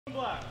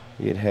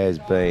It has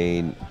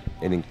been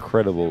an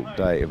incredible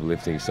day of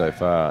lifting so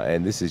far,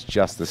 and this is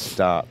just the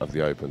start of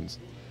the Opens.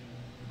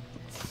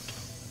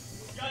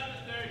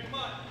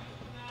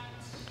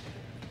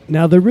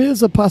 Now, there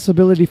is a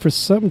possibility for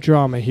some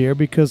drama here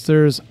because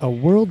there's a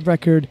world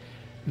record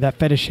that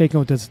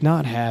Fedoshenko does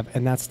not have,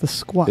 and that's the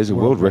squat. There's a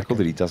world record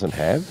that he doesn't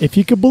have? If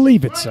you could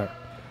believe it, sir.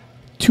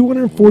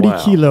 240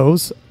 Wow.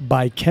 kilos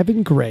by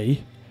Kevin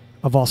Gray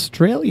of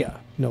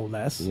Australia, no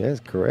less. Yes,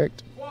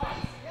 correct.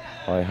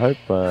 I hope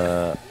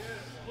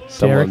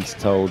someone's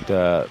told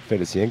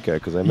Fedoshenko,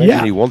 because I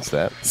imagine he wants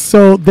that.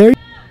 So there.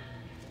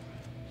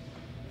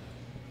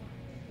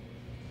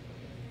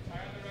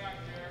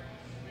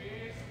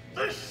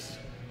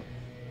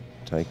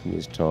 Taking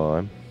his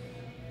time.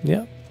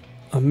 Yeah.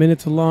 A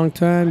minute's a long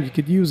time. You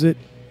could use it.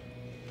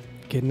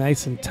 Get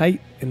nice and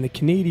tight. And the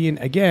Canadian,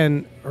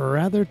 again,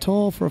 rather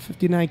tall for a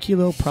 59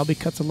 kilo, probably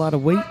cuts a lot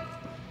of weight.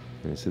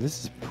 Yeah, so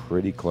this is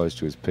pretty close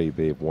to his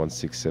PB of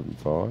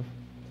 1675.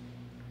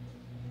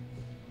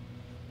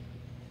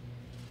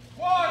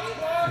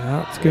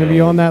 Well, it's going to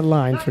be on that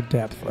line for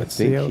depth. I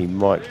think he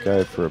might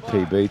go for a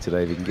PB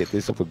today if he can get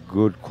this. For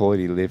good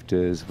quality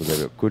lifters, with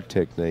a good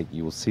technique,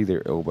 you will see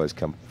their elbows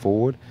come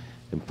forward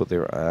and put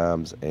their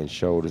arms and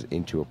shoulders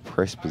into a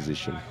press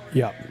position.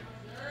 Yeah.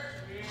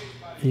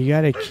 You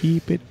got to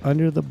keep it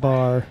under the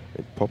bar.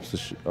 It pops the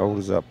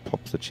shoulders up,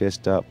 pops the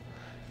chest up.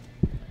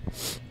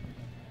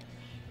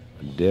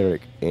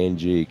 Derek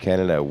NG,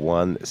 Canada,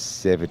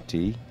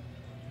 170.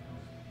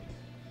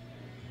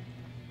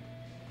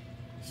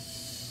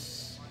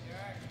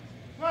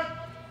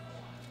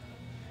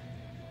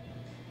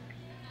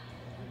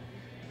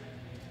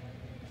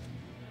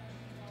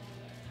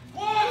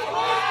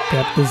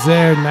 Depth is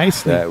there,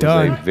 nicely done.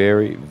 That was a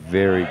very,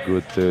 very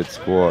good third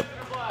squat.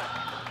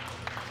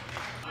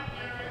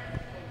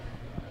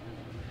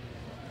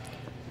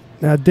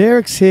 Now,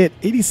 Derek's hit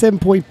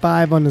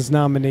 87.5 on his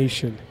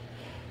nomination.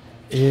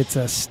 It's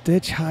a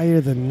stitch higher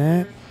than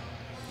that.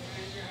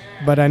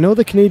 But I know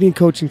the Canadian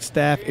coaching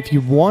staff, if you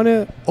want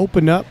to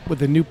open up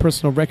with a new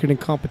personal record in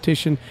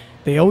competition,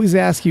 they always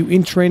ask you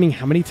in training,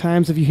 how many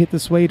times have you hit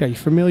this weight? Are you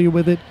familiar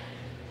with it?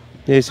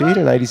 Yeah, so he hit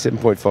an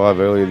 87.5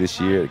 earlier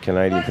this year at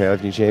Canadian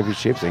Powerlifting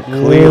Championships, and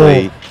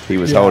clearly he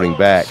was holding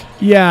back.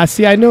 Yeah,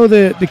 see, I know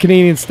the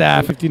Canadian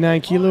staff, 59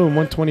 kilo and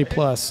 120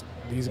 plus.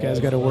 These guys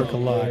got to work a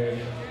lot.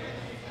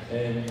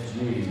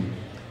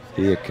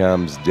 Here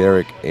comes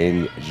Derek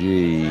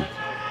NG.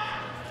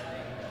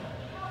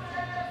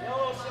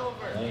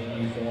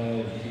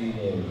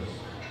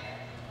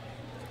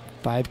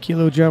 $5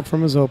 kilo jump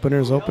from his opener.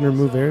 His opener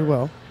moved very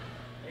well.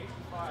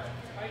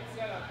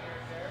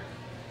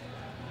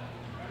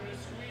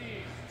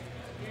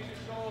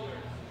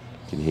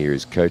 You can hear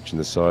his coach in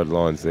the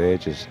sidelines there,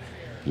 just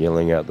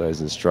yelling out those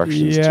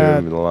instructions to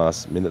him in the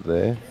last minute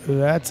there.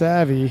 That's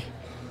Avi,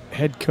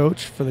 head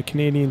coach for the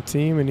Canadian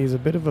team, and he's a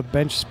bit of a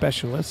bench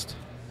specialist.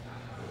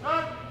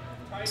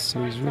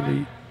 So he's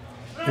really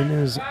in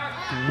his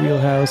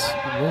wheelhouse.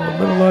 A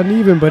little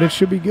uneven, but it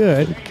should be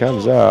good. It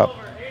comes up.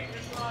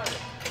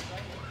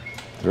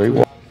 Very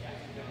well.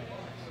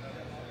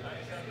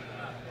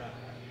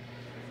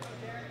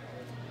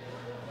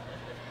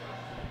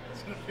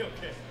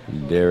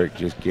 Derek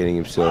just getting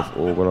himself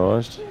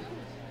organised.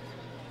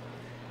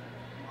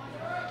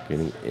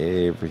 Getting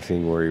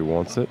everything where he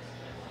wants it.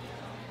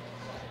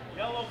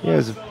 Yeah, it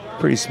was a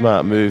pretty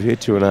smart move here,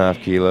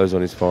 2.5 kilos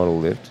on his final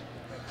lift.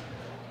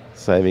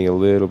 Saving a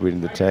little bit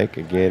in the tank.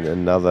 Again,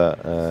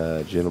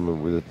 another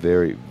gentleman with a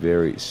very,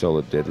 very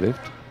solid deadlift.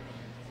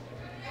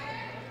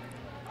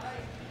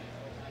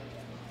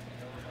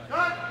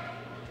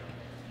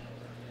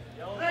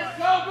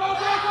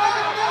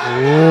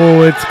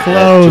 Oh, it's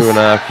close.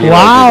 2.5 kilos.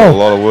 Wow. A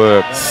lot of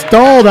work.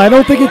 Stalled. I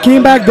don't think it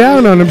came back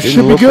down on him.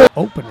 Should be good.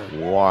 Opener.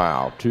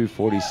 Wow,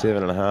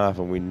 247.5,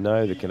 and we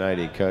know the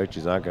Canadian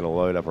coaches aren't going to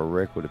load up a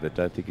record if they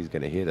don't think he's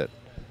going to hit it,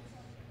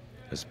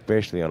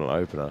 especially on an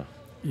opener.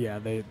 Yeah,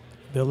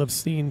 they'll have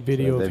seen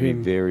video of him. They'd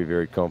be very,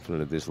 very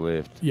confident of this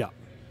lift. Yeah.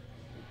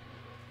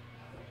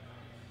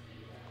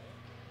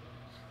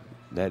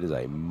 That is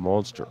a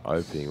monster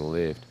opening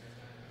lift.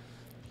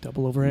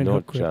 Double overhand hook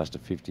Not grip. just a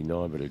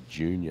 59, but a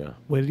junior.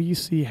 Where do you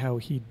see how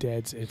he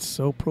deads? It's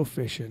so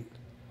proficient.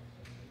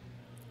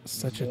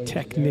 Such a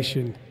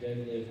technician.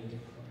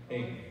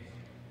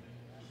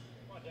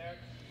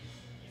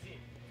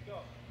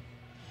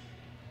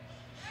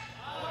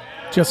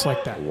 Just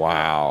like that.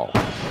 Wow.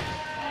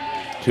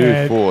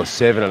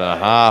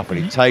 247.5, and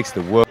he takes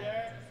the work.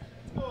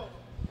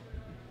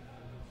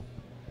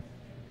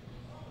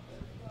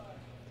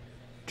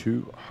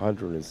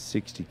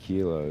 260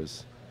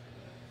 kilos.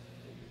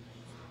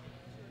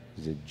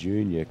 He's a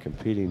junior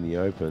competing in the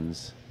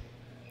Opens.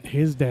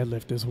 His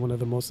deadlift is one of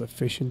the most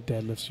efficient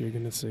deadlifts you're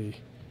going to see.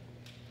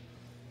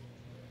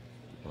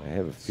 I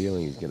have a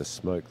feeling he's going to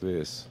smoke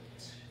this.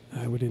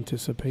 I would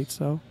anticipate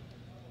so.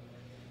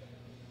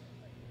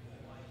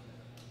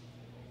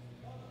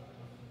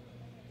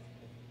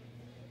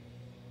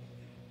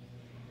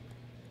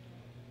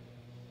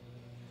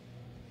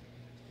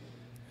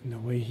 And the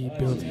way he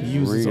builds, he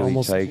uses Really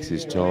almost. takes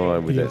his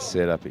time with Yeah. that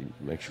setup. He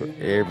makes sure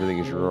everything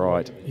is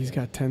right. He's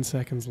got 10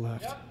 seconds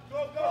left.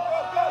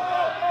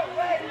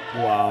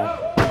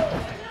 Wow.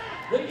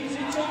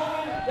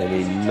 And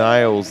he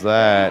nails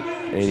that.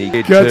 And he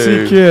gets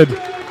Gutsy kid.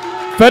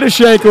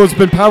 Fedoshenko has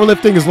been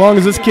powerlifting as long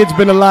as this kid's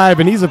been alive,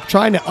 and he's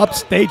trying to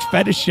upstage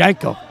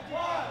Fedoshenko.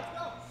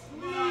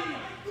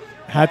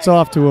 Hats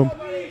off to him.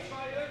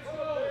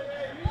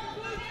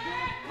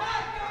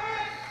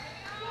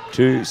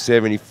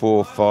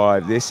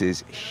 274.5. This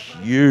is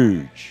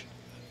huge.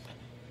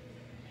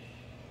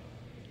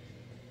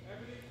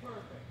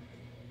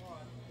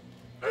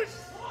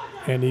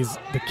 And he's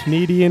the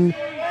Canadian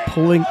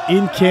pulling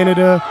in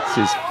Canada.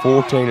 This is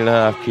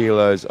 14.5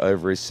 kilos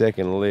over his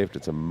second lift.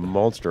 It's a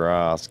monster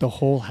ask. The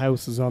whole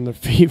house is on their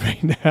feet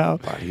right now.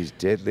 But his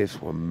deadlifts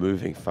were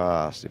moving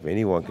fast. If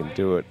anyone can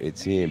do it,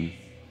 it's him.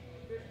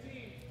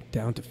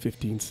 Down to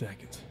 15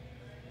 seconds.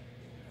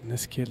 And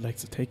this kid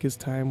likes to take his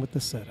time with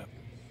the setup.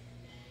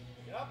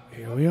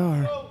 Here we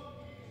are.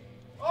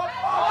 Wow!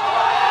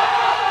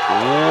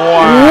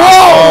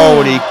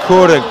 And he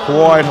couldn't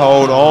quite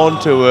hold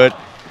on to it.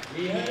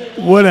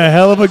 What a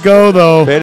hell of a go, though.